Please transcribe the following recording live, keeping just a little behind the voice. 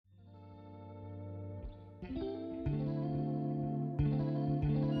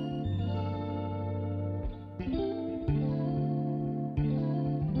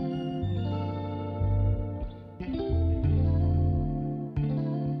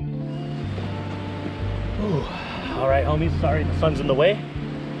Ooh. All right, homies, sorry the sun's in the way.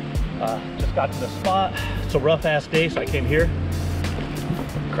 Just got to the spot. It's a rough ass day, so I came here.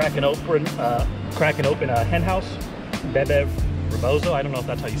 Cracking open a hen house. Bebe Rebozo, I don't know if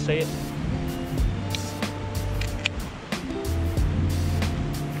that's how you say it.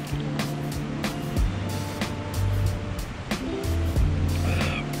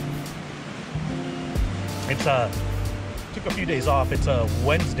 It's took a few days off. It's a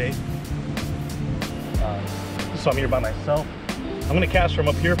Wednesday, so I'm here by myself. I'm gonna cast from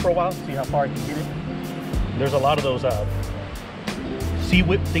up here for a while, see how far I can get it. There's a lot of those sea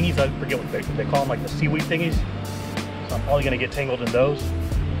whip thingies. I forget what they call them, like the seaweed thingies. So I'm probably gonna get tangled in those,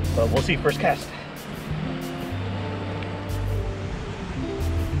 but we'll see. First cast.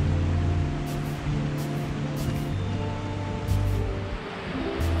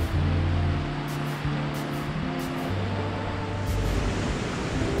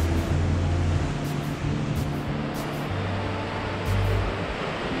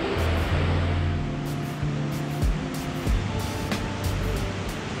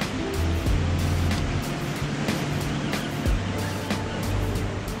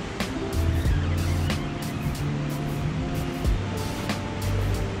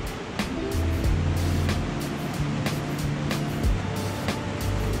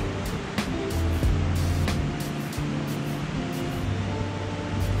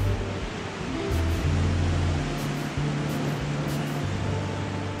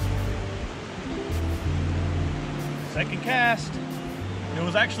 Second cast. It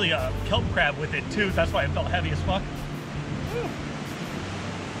was actually a kelp crab with it too. That's why it felt heavy as fuck. Woo.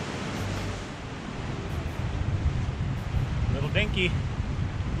 Little dinky.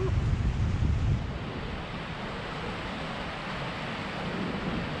 Woo.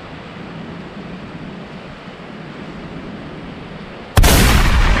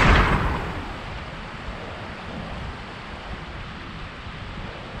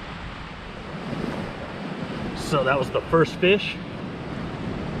 So that was the first fish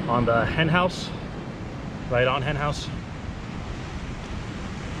on the hen house, right on hen house.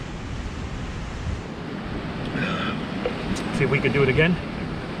 See if we can do it again.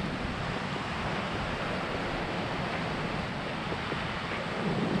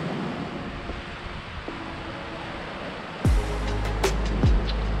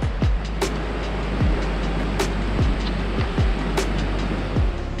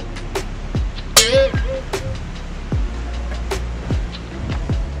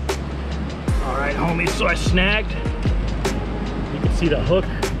 Homies, so I snagged. You can see the hook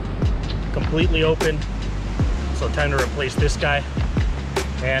completely open. So time to replace this guy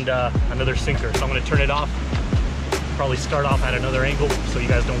and another sinker. So I'm gonna turn it off. Probably start off at another angle so you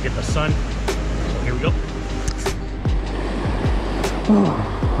guys don't get the sun. So here we go.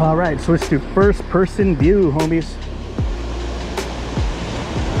 All right, switch to first person view, homies.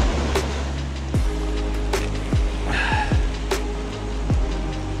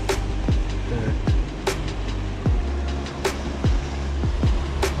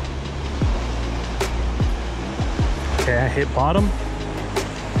 Okay, I hit bottom,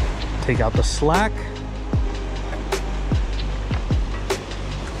 take out the slack.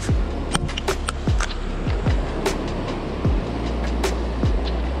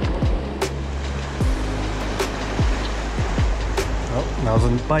 Oh, that was a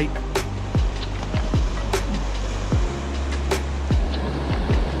bite.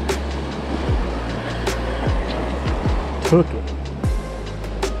 Took it.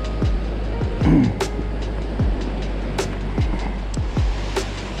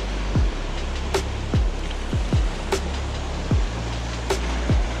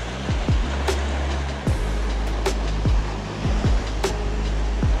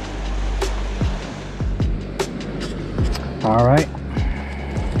 All right,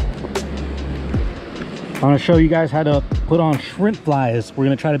 I want to show you guys how to put on shrimp flies. We're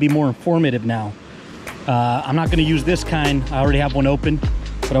going to try to be more informative now. I'm not going to use this kind. I already have one open,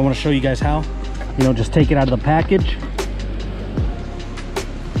 but I want to show you guys how. You know, just take it out of the package.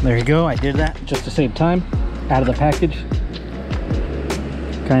 There you go. I did that just to save time. Out of the package.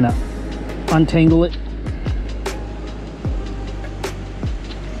 Kind of untangle it.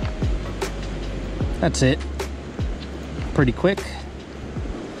 That's it. Pretty quick.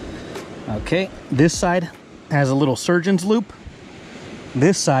 Okay, this side has a little surgeon's loop.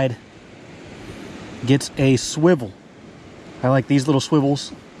 This side gets a swivel. I like these little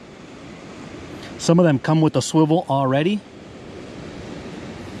swivels. Some of them come with a swivel already.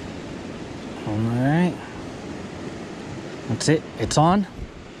 All right, that's it. It's on.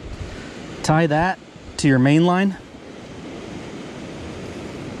 Tie that to your main line.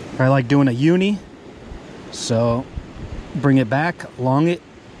 I like doing a uni So bring it back along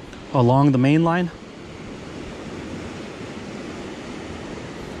the main line.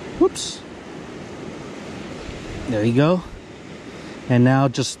 Whoops. There you go. And now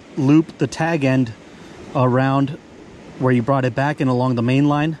just loop the tag end around where you brought it back and along the main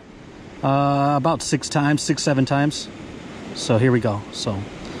line about 6 times, 7 times. So here we go. So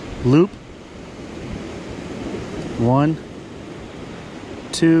loop 1,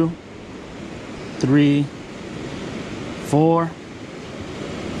 2, 3, 4,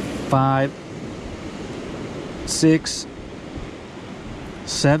 5, 6,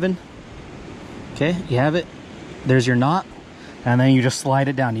 7. Okay, you have it. There's your knot, and then you just slide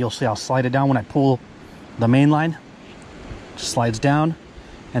it down. You'll see I'll slide it down when I pull the main line. Just slides down,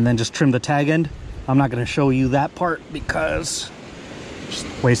 and then just trim the tag end. I'm not going to show you that part because just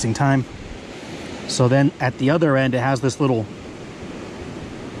wasting time. So then at the other end, it has this little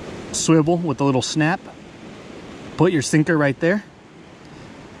swivel with a little snap. Put your sinker right there.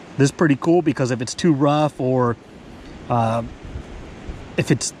 This is pretty cool because if it's too rough, or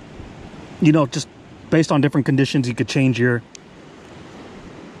if it's, you know, just based on different conditions, you could change your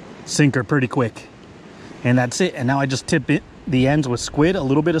sinker pretty quick. And that's it. And now I just tip it, the ends with squid, a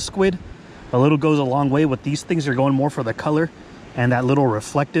little bit of squid. A little goes a long way. With these things, you're going more for the color and that little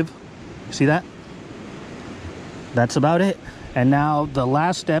reflective. See that? That's about it. And now the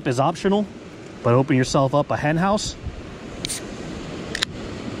last step is optional, but open yourself up a hen house.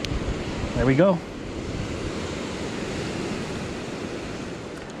 There we go.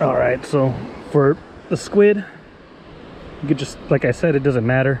 All right, so for the squid, you could just, like I said, it doesn't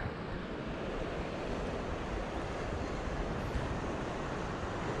matter.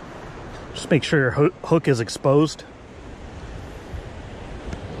 Just make sure your hook is exposed.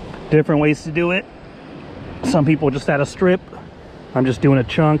 Different ways to do it. Some people just add a strip. I'm just doing a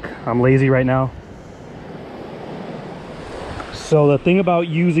chunk. I'm lazy right now. So the thing about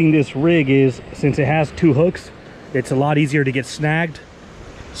using this rig is, since it has 2 hooks, it's a lot easier to get snagged.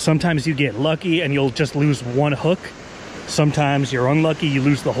 Sometimes you get lucky and you'll just lose 1 hook. Sometimes you're unlucky, you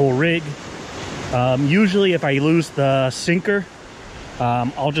lose the whole rig. Usually if I lose the sinker,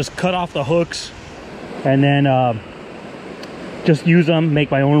 I'll just cut off the hooks and then just use them,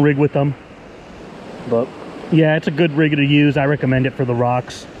 make my own rig with them. But yeah, it's a good rig to use. I recommend it for the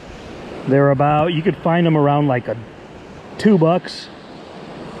rocks. They're about, you could find them around like $2.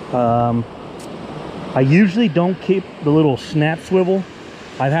 I usually don't keep the little snap swivel.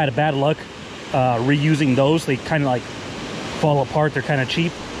 I've had bad luck reusing those. They kind of like fall apart. They're kind of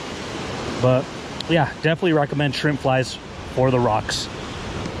cheap. But yeah, definitely recommend shrimp flies for the rocks.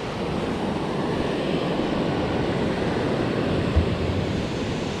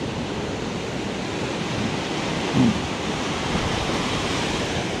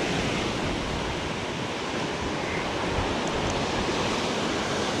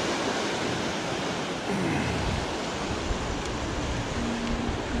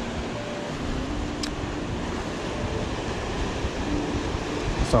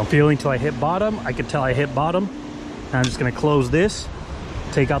 So I'm feeling till I hit bottom. I can tell I hit bottom. And I'm just gonna close this,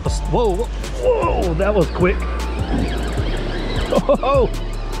 take out the, whoa, whoa, that was quick. Oh.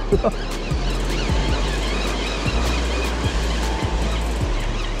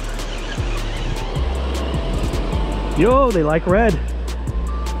 Yo, they like red.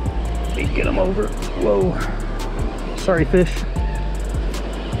 Let me get them over. Whoa, sorry fish.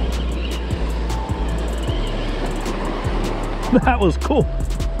 That was cool.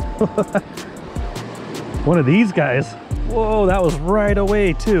 One of these guys. Whoa, that was right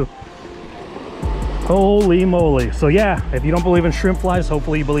away too. Holy moly. So yeah, if you don't believe in shrimp flies,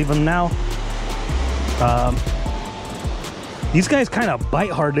 hopefully you believe them now. These guys kind of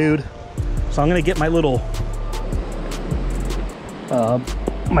bite hard, dude. So I'm gonna get my little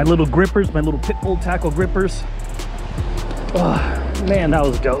grippers, my little pit bull tackle grippers. Oh, man, that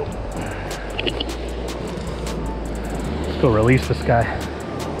was dope. Let's go release this guy.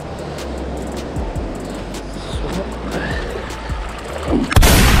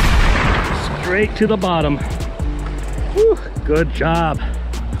 Straight to the bottom. Whew, good job.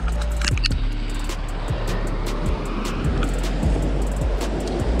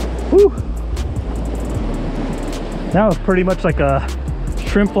 Whew. That was pretty much like a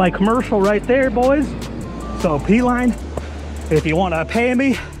shrimp fly commercial right there, boys. So P-Line, if you want to pay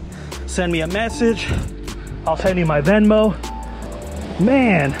me, send me a message. I'll send you my Venmo.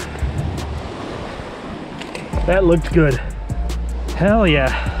 Man, that looked good. Hell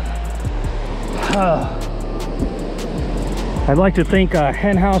yeah. I'd like to thank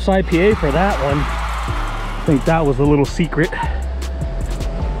Hen House IPA for that one. I think that was a little secret.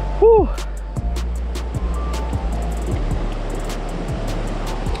 Whew.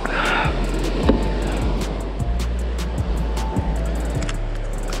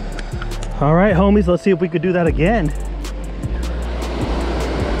 All right, homies, let's see if we could do that again.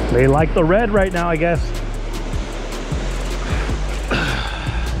 They like the red right now, I guess.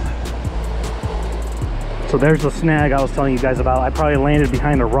 So there's the snag I was telling you guys about. I probably landed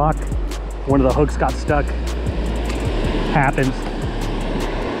behind a rock. One of the hooks got stuck. Happens.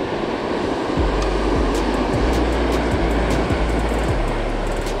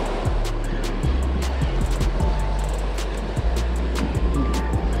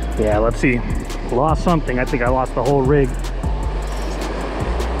 Yeah, let's see. Lost something. I think I lost the whole rig.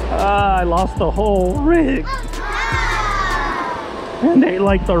 I lost the whole rig. And they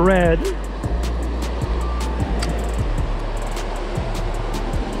like the red.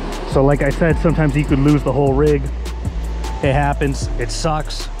 So like I said, sometimes you could lose the whole rig. It happens. It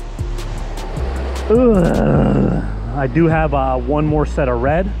sucks. Ugh. I do have one more set of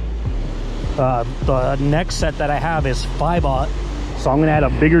red. The next set that I have is 5/0. So I'm gonna add a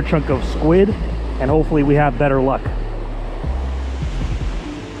bigger chunk of squid and hopefully we have better luck.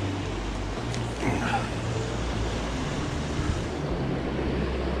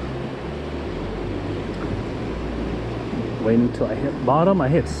 Waiting until I hit bottom. I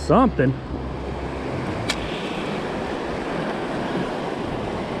hit something.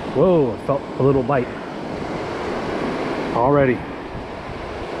 Whoa, I felt a little bite already.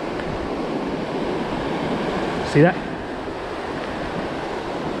 See that?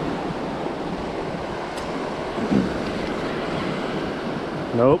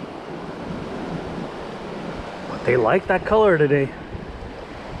 Nope. But they like that color today.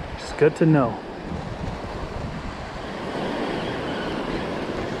 It's good to know.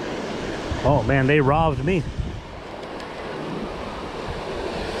 Oh man, they robbed me.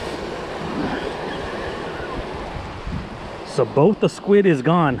 So both the squid is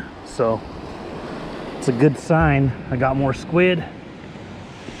gone. So it's a good sign. I got more squid.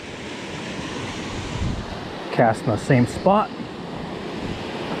 Cast in the same spot.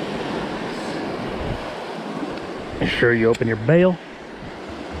 Make sure you open your bail.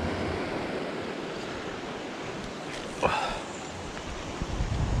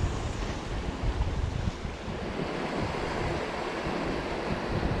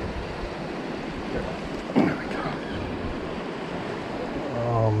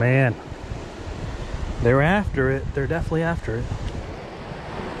 Oh man, they're after it. They're definitely after it.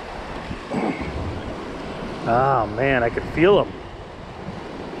 Oh man, I could feel them.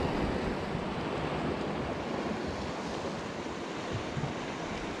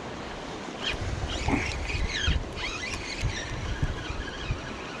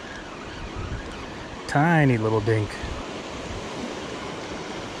 Tiny little dink.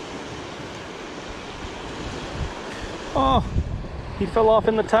 Oh, he fell off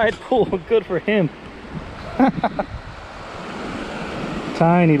in the tide pool. Good for him.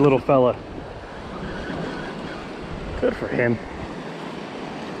 Tiny little fella. Good for him.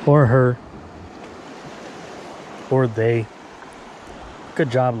 Or her. Or they. Good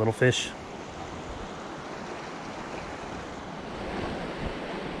job, little fish.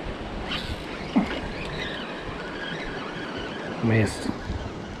 Missed.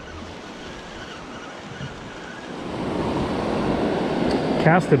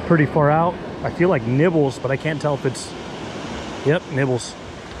 Casted pretty far out. I feel like nibbles, but I can't tell if it's... Yep, nibbles.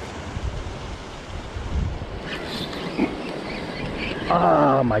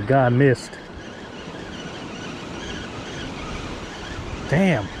 Oh my god, missed.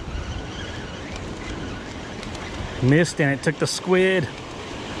 Damn. Missed and it took the squid.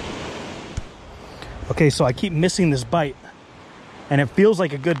 Okay, so I keep missing this bite. And it feels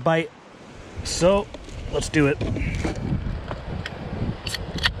like a good bite. So, let's do it.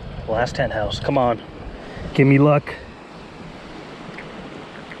 Last hen house, come on. Give me luck.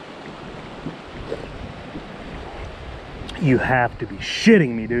 You have to be shitting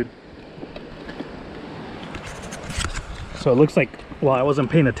me, dude. So it looks like, well, I wasn't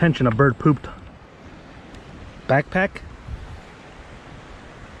paying attention, a bird pooped. Backpack.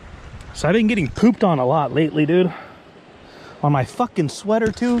 So I've been getting pooped on a lot lately, dude. On my fucking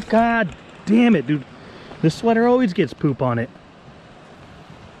sweater too. God damn it, dude. This sweater always gets poop on it.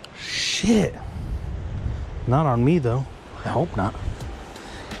 Shit. Not on me though. I hope not.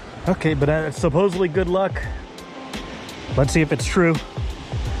 Okay, but it's supposedly good luck. Let's see if it's true.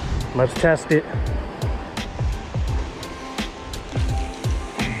 Let's test it.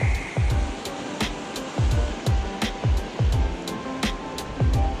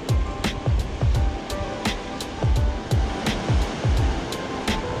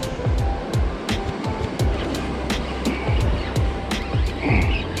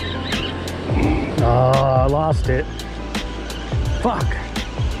 Oh, I lost it. Fuck.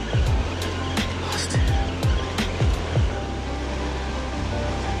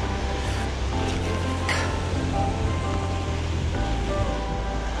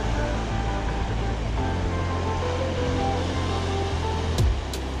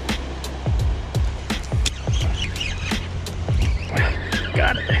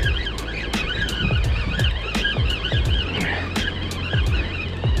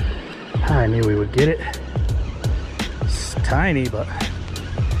 I knew we would get it. It's tiny, but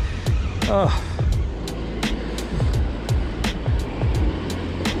oh.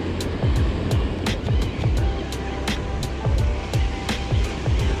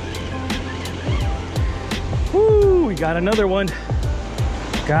 Woo, we got another one.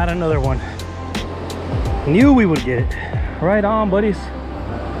 Got another one. Knew we would get it. Right on, buddies.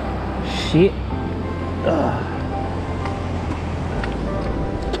 Shit. Ugh.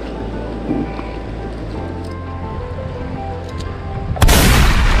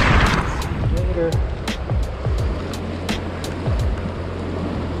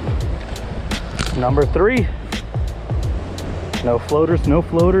 Number 3. No floaters, no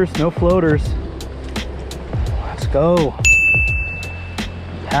floaters, no floaters. Let's go.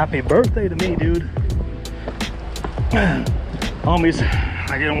 Happy birthday to me, dude. Homies,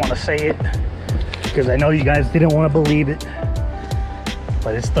 I didn't want to say it because I know you guys didn't want to believe it,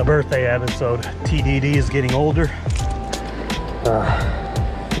 but it's the birthday episode. TDD is getting older.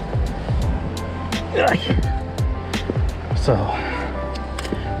 So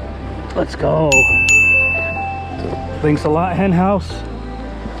let's go. Thanks a lot, hen house.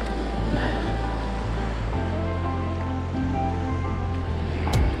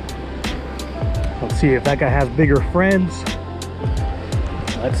 Let's see if that guy has bigger friends.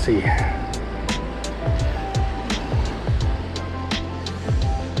 Let's see.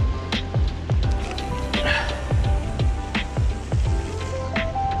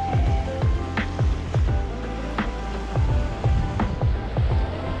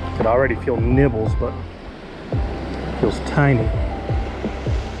 Could already feel nibbles, but feels tiny.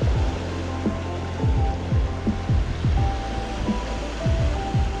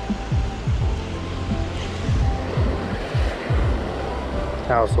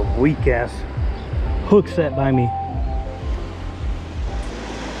 That was a weak ass hook set by me.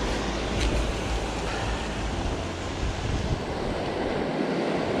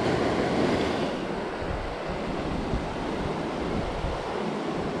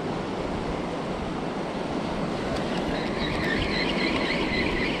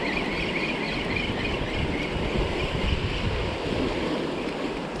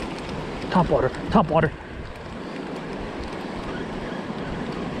 Top water, top water.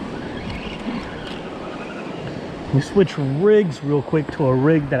 We switch rigs real quick to a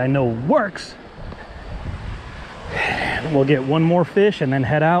rig that I know works. And we'll get one more fish and then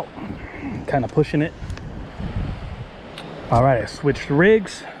head out, kind of pushing it. All right, I switched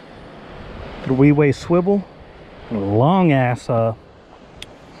rigs. 3-way swivel, long ass, long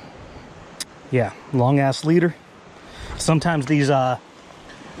ass leader. Sometimes these, I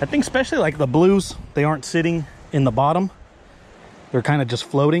think especially like the blues, they aren't sitting in the bottom. They're kind of just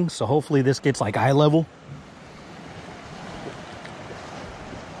floating. So hopefully this gets like eye level.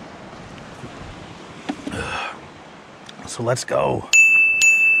 So let's go.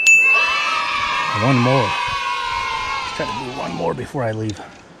 One more. Let's try to do one more before I leave.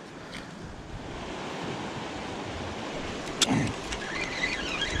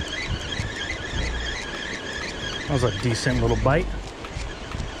 That was a decent little bite.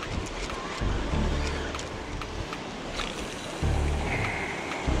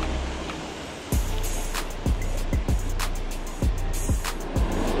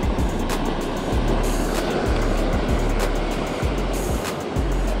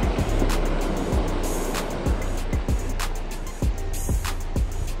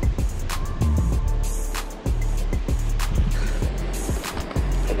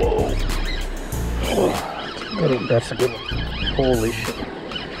 That's a good one. Holy shit.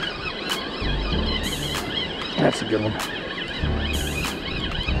 That's a good one.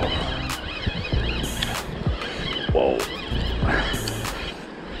 Whoa.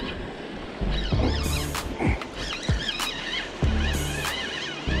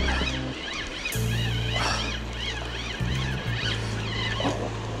 Oh,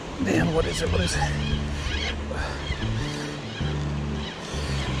 man, what is it? What is it?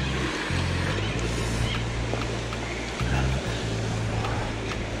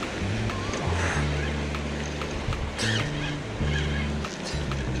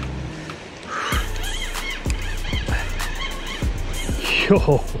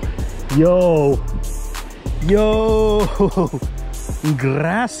 Yo,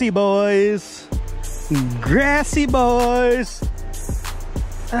 grassy boys, grassy boys.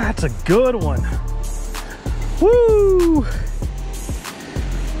 That's a good one. Woo!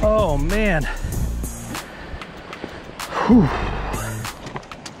 Oh man. Whew.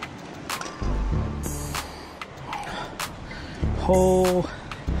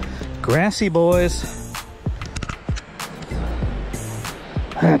 Grassy boys.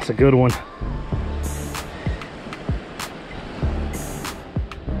 That's a good one.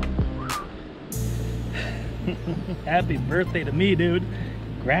 Happy birthday to me, dude.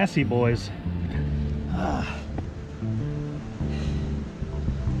 Grassy boys.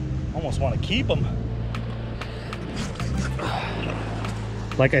 Almost want to keep them.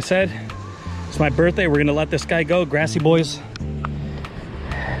 Like I said, it's my birthday. We're gonna let this guy go. Grassy boys.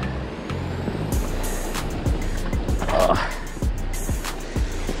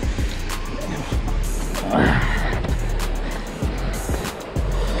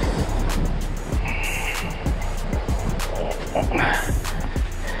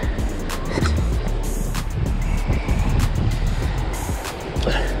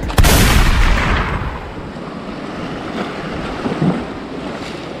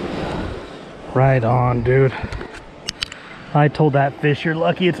 Right on, dude. I told that fish, you're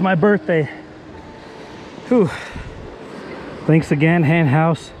lucky it's my birthday. Whew. Thanks again, hen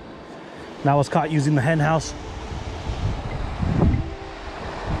house. That was caught using the hen house.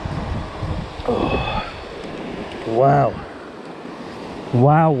 Oh. Wow.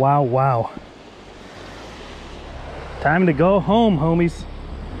 Wow, wow, wow. Time to go home, homies.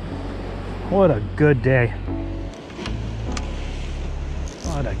 What a good day.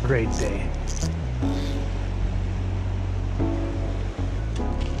 What a great day.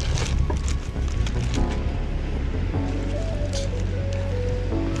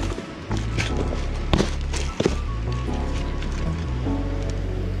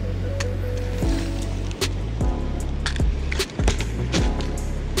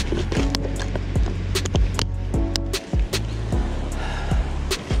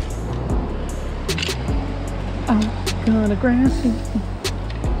 I'm gonna grassy.